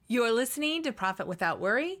You're listening to Profit Without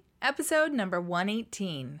Worry, episode number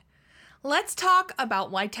 118. Let's talk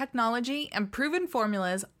about why technology and proven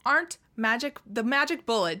formulas aren't the magic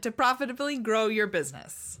bullet to profitably grow your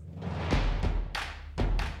business.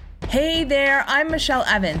 Hey there, I'm Michelle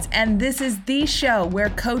Evans, and this is the show where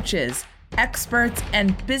coaches, experts,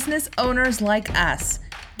 and business owners like us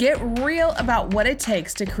get real about what it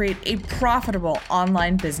takes to create a profitable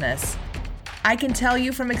online business. I can tell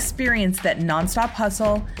you from experience that nonstop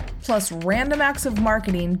hustle plus random acts of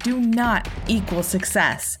marketing do not equal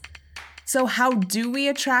success. So how do we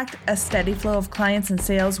attract a steady flow of clients and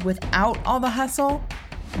sales without all the hustle?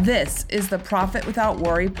 This is the Profit Without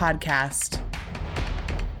Worry podcast.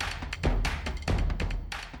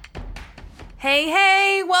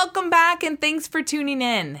 Hey, welcome back and thanks for tuning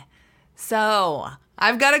in. So,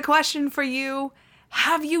 I've got a question for you.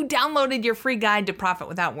 Have you downloaded your free guide to Profit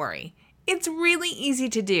Without Worry? It's really easy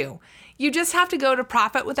to do. You just have to go to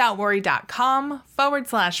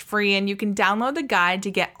profitwithoutworry.com/free and you can download the guide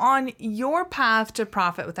to get on your path to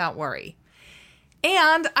profit without worry.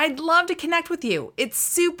 And I'd love to connect with you. It's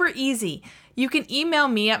super easy. You can email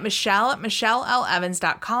me at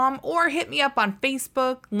michelle@michellelevans.com or hit me up on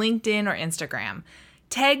Facebook, LinkedIn, or Instagram.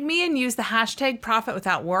 Tag me and use the hashtag Profit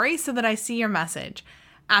Without Worry so that I see your message.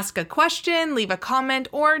 Ask a question, leave a comment,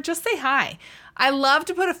 or just say hi. I love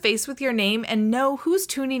to put a face with your name and know who's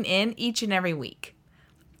tuning in each and every week.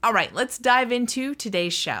 All right, let's dive into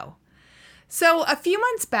today's show. So a few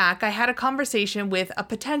months back, I had a conversation with a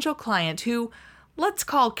potential client who, let's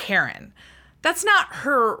call Karen. That's not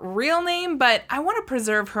her real name, but I want to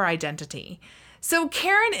preserve her identity. So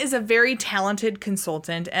Karen is a very talented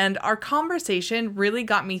consultant, and our conversation really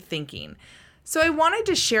got me thinking. So I wanted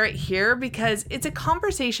to share it here because it's a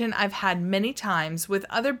conversation I've had many times with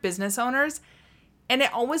other business owners, and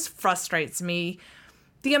it always frustrates me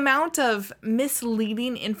the amount of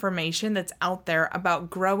misleading information that's out there about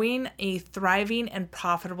growing a thriving and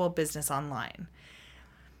profitable business online.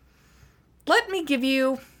 Let me give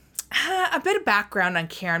you a bit of background on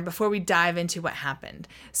Karen before we dive into what happened.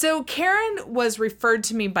 So Karen was referred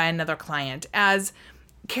to me by another client as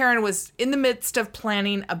Karen was in the midst of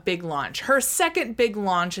planning a big launch, her second big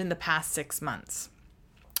launch in the past 6 months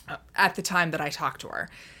at the time that I talked to her.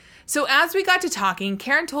 So as we got to talking,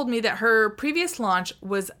 Karen told me that her previous launch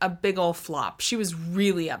was a big old flop. She was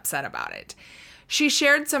really upset about it. She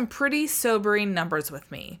shared some pretty sobering numbers with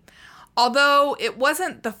me. Although it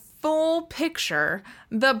wasn't the full picture,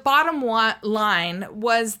 the bottom line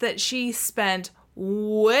was that she spent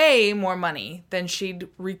way more money than she'd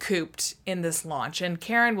recouped in this launch. And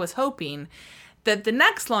Karen was hoping that the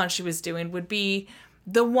next launch she was doing would be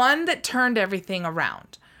the one that turned everything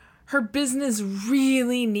around. Her business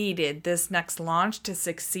really needed this next launch to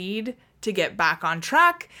succeed, to get back on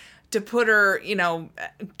track, to put her,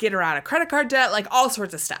 get her out of credit card debt, like all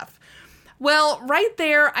sorts of stuff. Well, right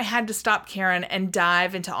there, I had to stop Karen and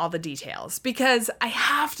dive into all the details because I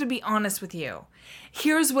have to be honest with you.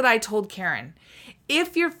 Here's what I told Karen.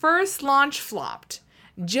 If your first launch flopped,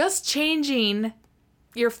 just changing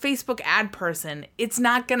your Facebook ad person, it's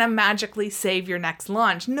not going to magically save your next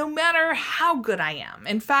launch, no matter how good I am.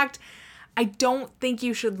 In fact, I don't think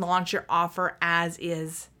you should launch your offer as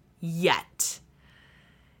is yet.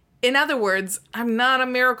 In other words, I'm not a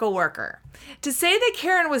miracle worker. To say that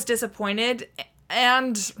Karen was disappointed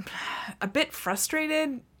and a bit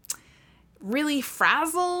frustrated, really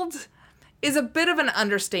frazzled, is a bit of an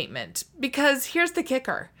understatement because here's the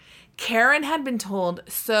kicker. Karen had been told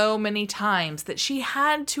so many times that she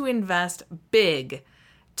had to invest big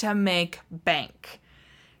to make bank.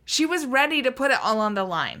 She was ready to put it all on the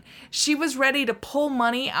line. She was ready to pull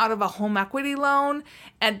money out of a home equity loan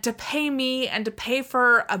and to pay me and to pay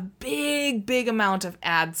for a big amount of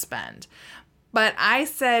ad spend. But I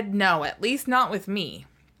said no, at least not with me.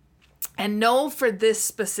 And no for this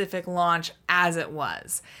specific launch as it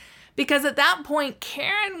was. Because at that point,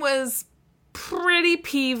 Karen was pretty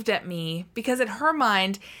peeved at me because in her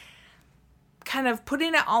mind, kind of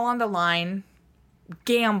putting it all on the line,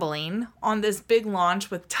 gambling on this big launch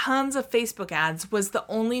with tons of Facebook ads was the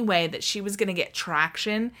only way that she was going to get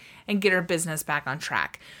traction and get her business back on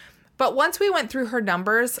track. But once we went through her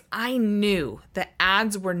numbers, I knew that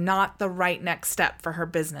ads were not the right next step for her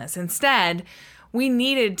business. Instead, we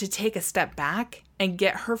needed to take a step back and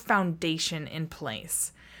get her foundation in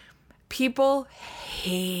place. People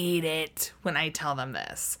hate it when I tell them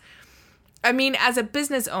this. I mean, as a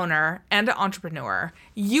business owner and an entrepreneur,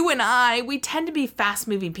 you and we tend to be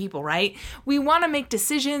fast-moving people, right? We want to make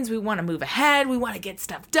decisions. We want to move ahead. We want to get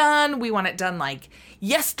stuff done. We want it done like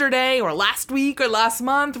yesterday or last week or last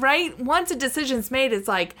month, right? Once a decision's made, it's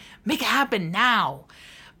like, make it happen now.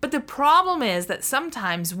 But the problem is that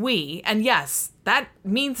sometimes we, and yes, that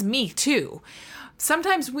means me too,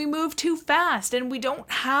 sometimes we move too fast and we don't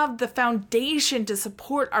have the foundation to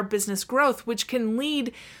support our business growth, which can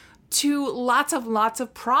lead to lots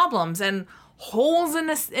of problems and holes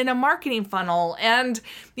in a marketing funnel and,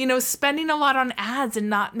 spending a lot on ads and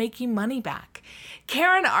not making money back.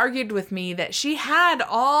 Karen argued with me that she had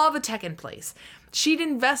all the tech in place. She'd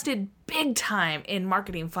invested big time in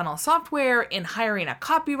marketing funnel software, in hiring a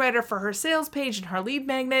copywriter for her sales page and her lead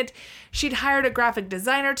magnet. She'd hired a graphic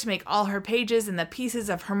designer to make all her pages and the pieces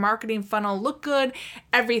of her marketing funnel look good.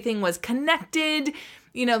 Everything was connected.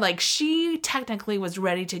 She technically was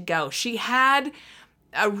ready to go. She had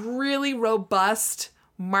a really robust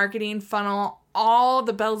marketing funnel, all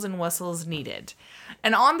the bells and whistles needed.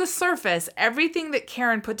 And on the surface, everything that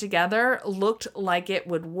Karen put together looked like it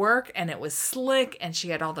would work, and it was slick, and she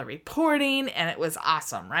had all the reporting, and it was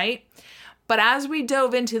awesome, right? But as we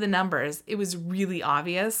dove into the numbers, it was really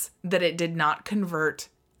obvious that it did not convert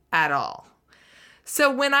at all.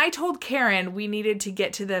 So when I told Karen we needed to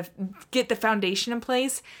get the foundation in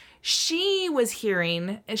place, she was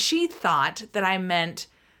hearing, and she thought that I meant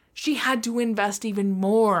she had to invest even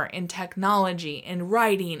more in technology, in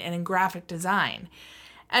writing, and in graphic design.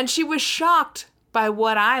 And she was shocked by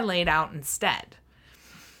what I laid out instead.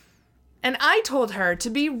 And I told her to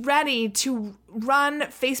be ready to run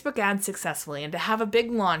Facebook ads successfully and to have a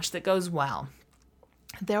big launch that goes well.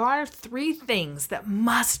 There are 3 things that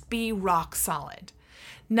must be rock solid.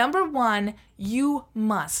 Number 1, you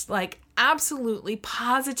must, absolutely,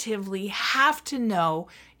 positively have to know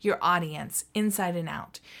your audience inside and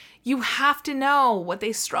out. You have to know what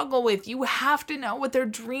they struggle with. You have to know what their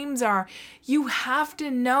dreams are. You have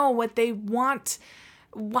to know what they want,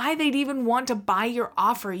 why they'd even want to buy your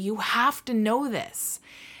offer. You have to know this.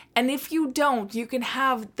 And if you don't, you can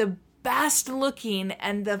have the best looking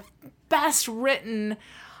and the best written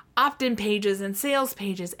opt-in pages and sales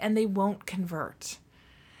pages, and they won't convert.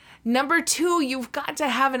 Number 2, you've got to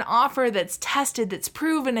have an offer that's tested, that's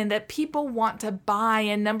proven, and that people want to buy.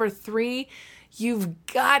 And number 3, you've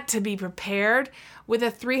got to be prepared with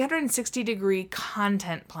a 360-degree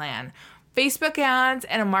content plan. Facebook ads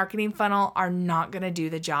and a marketing funnel are not going to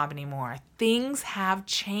do the job anymore. Things have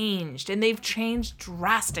changed, and they've changed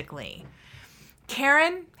drastically.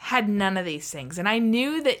 Karen had none of these things, and I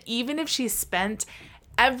knew that even if she spent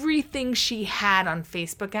everything she had on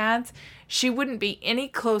Facebook ads, she wouldn't be any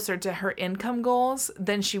closer to her income goals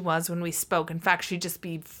than she was when we spoke. In fact, she'd just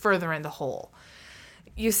be further in the hole.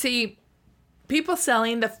 You see, people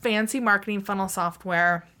selling the fancy marketing funnel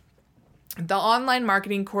software, the online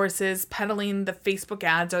marketing courses, peddling the Facebook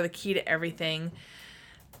ads are the key to everything,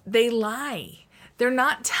 they lie. They're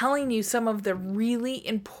not telling you some of the really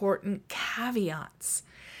important caveats.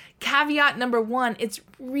 Caveat number 1, it's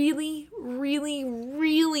really, really,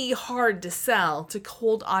 really hard to sell to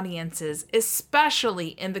cold audiences, especially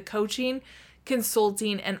in the coaching,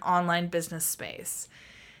 consulting, and online business space.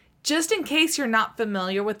 Just in case you're not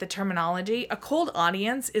familiar with the terminology, a cold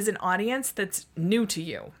audience is an audience that's new to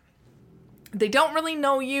you. They don't really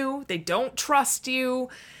know you. They don't trust you.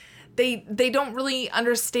 They don't really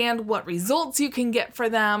understand what results you can get for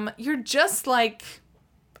them. You're just like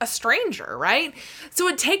a stranger, right? So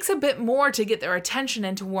it takes a bit more to get their attention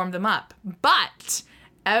and to warm them up. But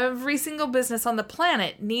every single business on the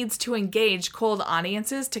planet needs to engage cold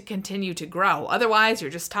audiences to continue to grow. Otherwise, you're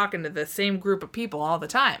just talking to the same group of people all the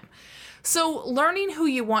time. So learning who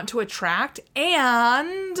you want to attract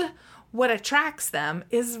and what attracts them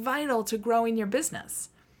is vital to growing your business.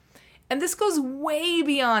 And this goes way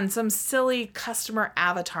beyond some silly customer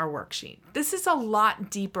avatar worksheet. This is a lot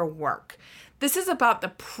deeper work. This is about the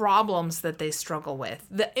problems that they struggle with,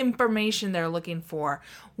 the information they're looking for,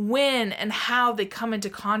 when and how they come into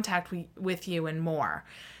contact with you, and more.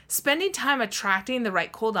 Spending time attracting the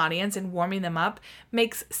right cold audience and warming them up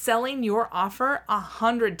makes selling your offer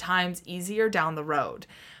 100 times easier down the road.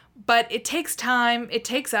 But it takes time, it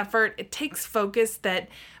takes effort, it takes focus that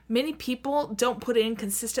many people don't put in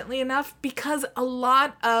consistently enough, because a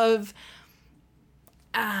lot of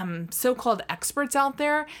so-called experts out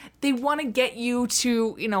there, they want to get you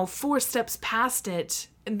to, 4 steps past it.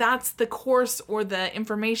 And that's the course or the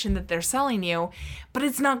information that they're selling you, but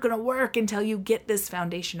it's not going to work until you get this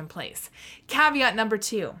foundation in place. Caveat number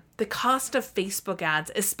 2, the cost of Facebook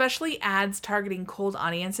ads, especially ads targeting cold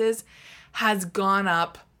audiences, has gone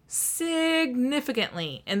up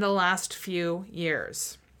significantly in the last few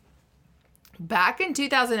years. Back in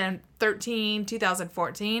 2013,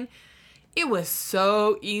 2014, it was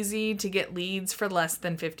so easy to get leads for less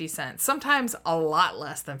than 50 cents, sometimes a lot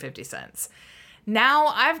less than 50 cents. Now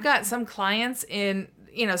I've got some clients in,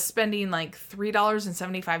 spending like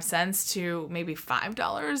 $3.75 to maybe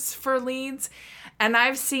 $5 for leads. And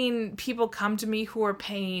I've seen people come to me who are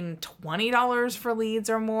paying $20 for leads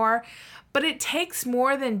or more. But it takes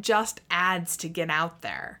more than just ads to get out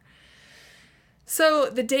there. So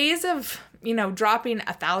the days of, dropping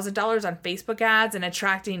 $1,000 on Facebook ads and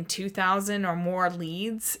attracting 2,000 or more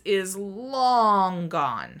leads is long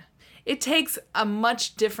gone. It takes a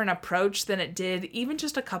much different approach than it did even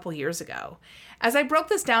just a couple years ago. As I broke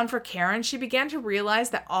this down for Karen, she began to realize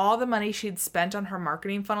that all the money she'd spent on her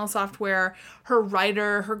marketing funnel software, her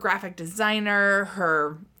writer, her graphic designer,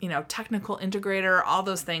 her, technical integrator, all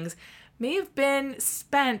those things may have been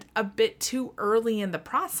spent a bit too early in the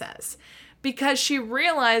process, because she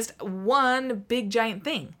realized one big giant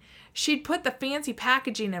thing. She'd put the fancy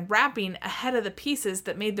packaging and wrapping ahead of the pieces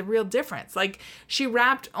that made the real difference. Like, she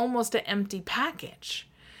wrapped almost an empty package.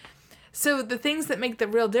 So the things that make the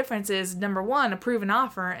real difference is, number one, a proven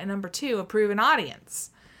offer, and number two, a proven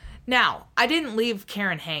audience. Now, I didn't leave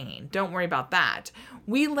Karen hanging. Don't worry about that.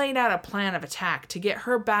 We laid out a plan of attack to get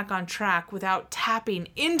her back on track without tapping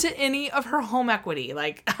into any of her home equity.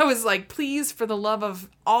 I was like, please, for the love of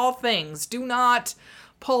all things, do not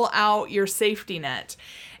pull out your safety net.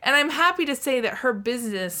 And I'm happy to say that her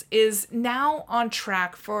business is now on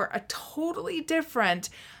track for a totally different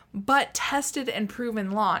but tested and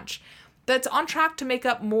proven launch that's on track to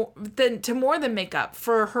more than make up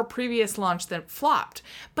for her previous launch that flopped.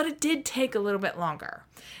 But it did take a little bit longer.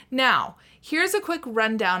 Now, here's a quick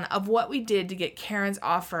rundown of what we did to get Karen's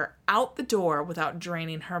offer out the door without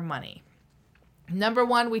draining her money. Number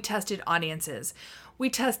one, we tested audiences. We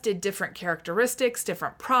tested different characteristics,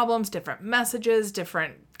 different problems, different messages,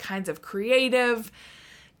 different kinds of creative,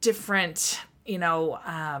 different,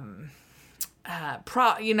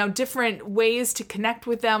 different ways to connect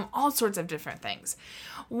with them, all sorts of different things.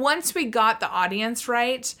 Once we got the audience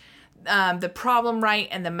right, the problem right,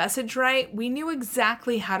 and the message right, we knew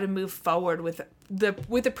exactly how to move forward with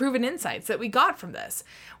the proven insights that we got from this.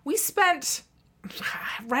 We spent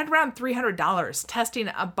right around $300 testing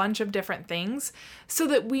a bunch of different things so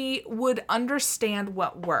that we would understand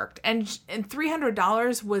what worked. And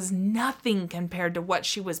 $300 was nothing compared to what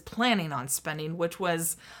she was planning on spending, which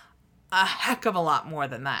was a heck of a lot more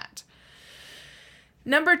than that.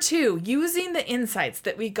 Number two, using the insights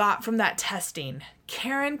that we got from that testing,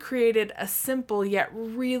 Karen created a simple yet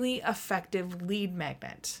really effective lead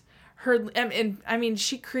magnet.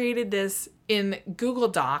 She created this in Google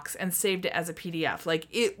Docs and saved it as a PDF.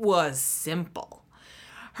 It was simple.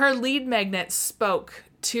 Her lead magnet spoke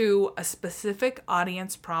to a specific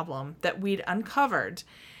audience problem that we'd uncovered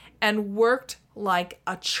and worked like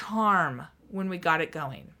a charm when we got it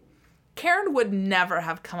going. Karen would never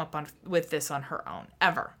have come up with this on her own,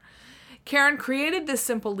 ever. Karen created this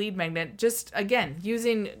simple lead magnet just, again,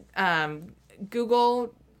 using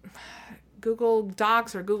Google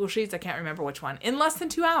Docs or Google Sheets, I can't remember which one, in less than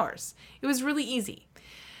 2 hours. It was really easy.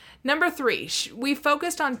 Number three, we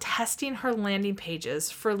focused on testing her landing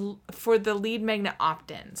pages for the lead magnet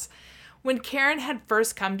opt-ins. When Karen had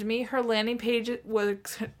first come to me, her landing page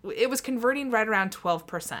was converting right around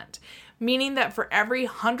 12%, meaning that for every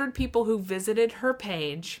 100 people who visited her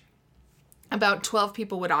page, about 12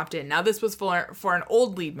 people would opt in. Now, this was for an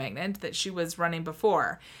old lead magnet that she was running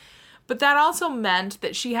before. But that also meant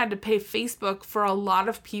that she had to pay Facebook for a lot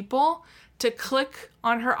of people to click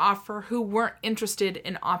on her offer who weren't interested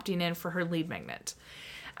in opting in for her lead magnet.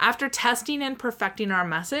 After testing and perfecting our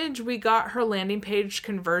message, we got her landing page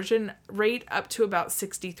conversion rate up to about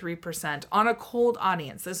 63% on a cold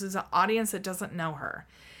audience. This is an audience that doesn't know her.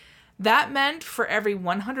 That meant for every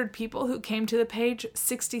 100 people who came to the page,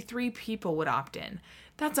 63 people would opt in.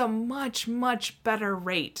 That's a much, much better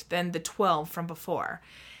rate than the 12 from before.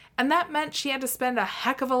 And that meant she had to spend a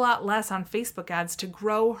heck of a lot less on Facebook ads to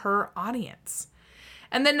grow her audience.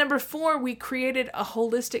 And then number four, we created a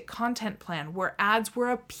holistic content plan where ads were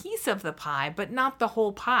a piece of the pie, but not the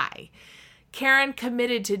whole pie. Karen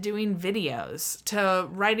committed to doing videos, to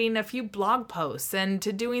writing a few blog posts, and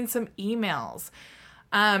to doing some emails.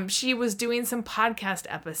 She was doing some podcast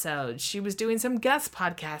episodes. She was doing some guest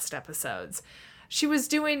podcast episodes. She was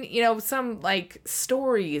doing, some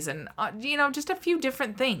stories and, just a few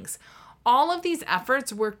different things. All of these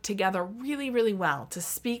efforts worked together really, really well to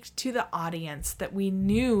speak to the audience that we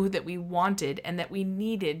knew that we wanted and that we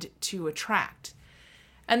needed to attract.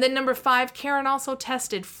 And then number five, Karen also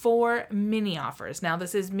tested 4 mini offers. Now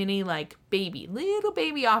this is mini like little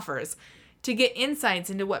baby offers to get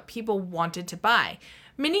insights into what people wanted to buy.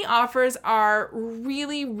 Mini offers are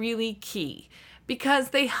really, really key because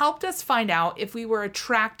they helped us find out if we were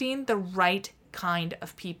attracting the right kind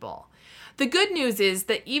of people. The good news is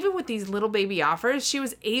that even with these little baby offers, she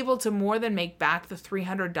was able to more than make back the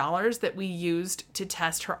 $300 that we used to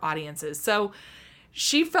test her audiences. So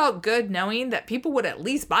she felt good knowing that people would at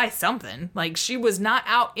least buy something. Like, she was not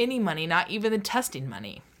out any money, not even the testing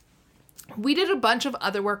money. We did a bunch of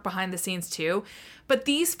other work behind the scenes too, but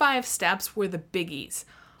these 5 steps were the biggies.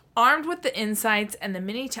 Armed with the insights and the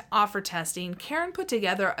mini offer testing, Karen put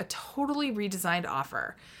together a totally redesigned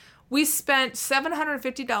offer. We spent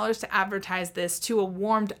 $750 to advertise this to a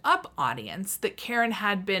warmed up audience that Karen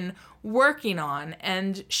had been working on,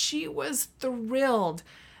 and she was thrilled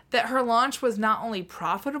that her launch was not only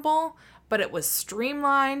profitable, but it was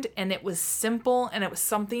streamlined and it was simple and it was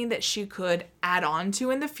something that she could add on to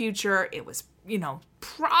in the future. It was,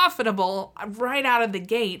 profitable right out of the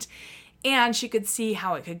gate, and she could see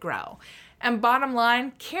how it could grow. And bottom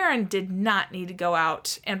line, Karen did not need to go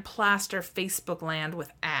out and plaster Facebook land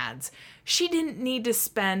with ads. She didn't need to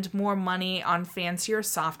spend more money on fancier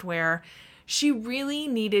software. She really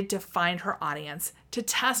needed to find her audience, to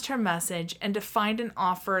test her message, and to find an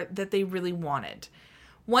offer that they really wanted.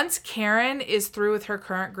 Once Karen is through with her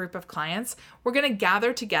current group of clients, we're going to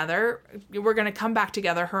gather together. We're going to come back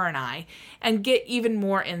together, her and I, and get even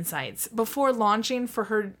more insights before launching for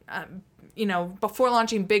her, before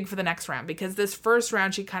launching big for the next round, because this first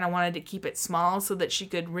round, she kind of wanted to keep it small so that she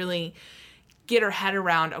could really get her head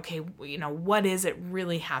around, okay, what is it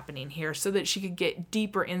really happening here, so that she could get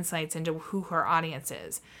deeper insights into who her audience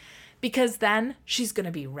is, because then she's going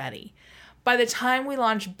to be ready. By the time we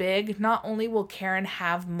launch big, not only will Karen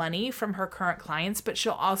have money from her current clients, but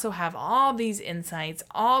she'll also have all these insights,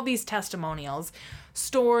 all these testimonials,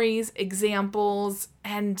 stories, examples,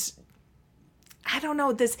 and I don't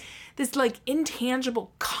know, this like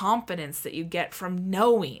intangible confidence that you get from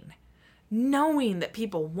knowing that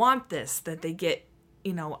people want this, that they get,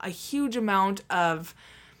 a huge amount of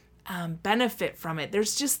benefit from it.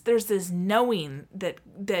 There's this knowing that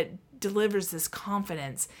delivers this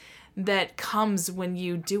confidence that comes when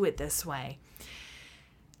you do it this way.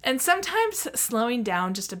 And sometimes slowing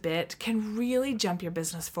down just a bit can really jump your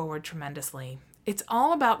business forward tremendously. It's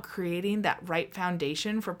all about creating that right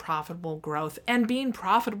foundation for profitable growth and being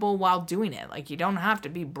profitable while doing it. Like, you don't have to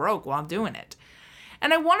be broke while doing it.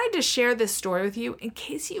 And I wanted to share this story with you in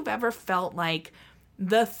case you've ever felt like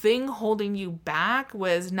the thing holding you back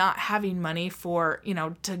was not having money for,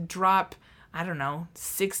 to drop,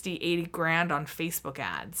 60, 80 grand on Facebook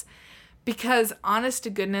ads. Because honest to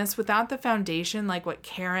goodness, without the foundation, like what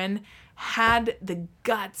Karen had the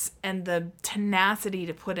guts and the tenacity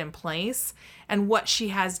to put in place and what she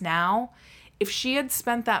has now, if she had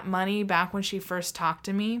spent that money back when she first talked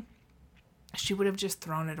to me, she would have just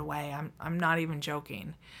thrown it away. I'm not even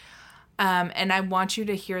joking. And I want you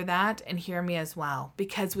to hear that and hear me as well,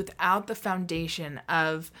 because without the foundation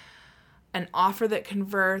of an offer that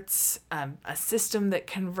converts, a system that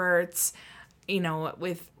converts,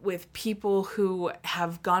 with people who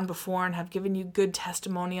have gone before and have given you good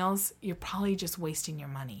testimonials, you're probably just wasting your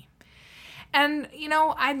money. And,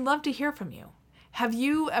 I'd love to hear from you. Have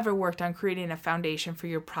you ever worked on creating a foundation for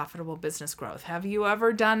your profitable business growth? Have you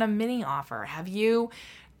ever done a mini offer? Have you,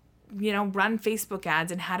 run Facebook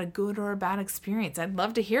ads and had a good or a bad experience? I'd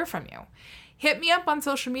love to hear from you. Hit me up on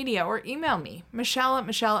social media or email me,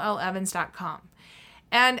 Michelle@MichelleLEvans.com.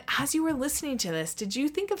 And as you were listening to this, did you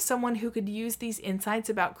think of someone who could use these insights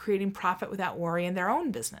about creating profit without worry in their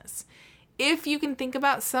own business? If you can think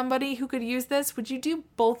about somebody who could use this, would you do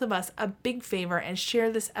both of us a big favor and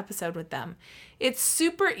share this episode with them? It's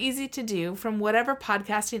super easy to do from whatever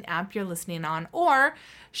podcasting app you're listening on, or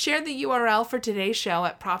share the URL for today's show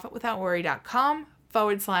at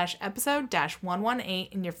profitwithoutworry.com/episode-118,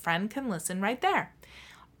 and your friend can listen right there.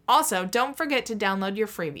 Also, don't forget to download your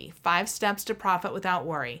freebie, 5 Steps to Profit Without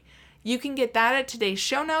Worry. You can get that at today's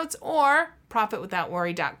show notes or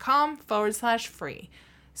profitwithoutworry.com/free,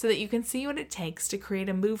 so that you can see what it takes to create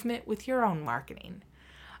a movement with your own marketing.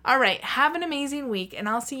 All right, have an amazing week, and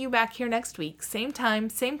I'll see you back here next week, same time,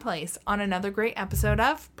 same place, on another great episode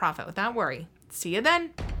of Profit Without Worry. See you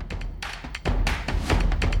then.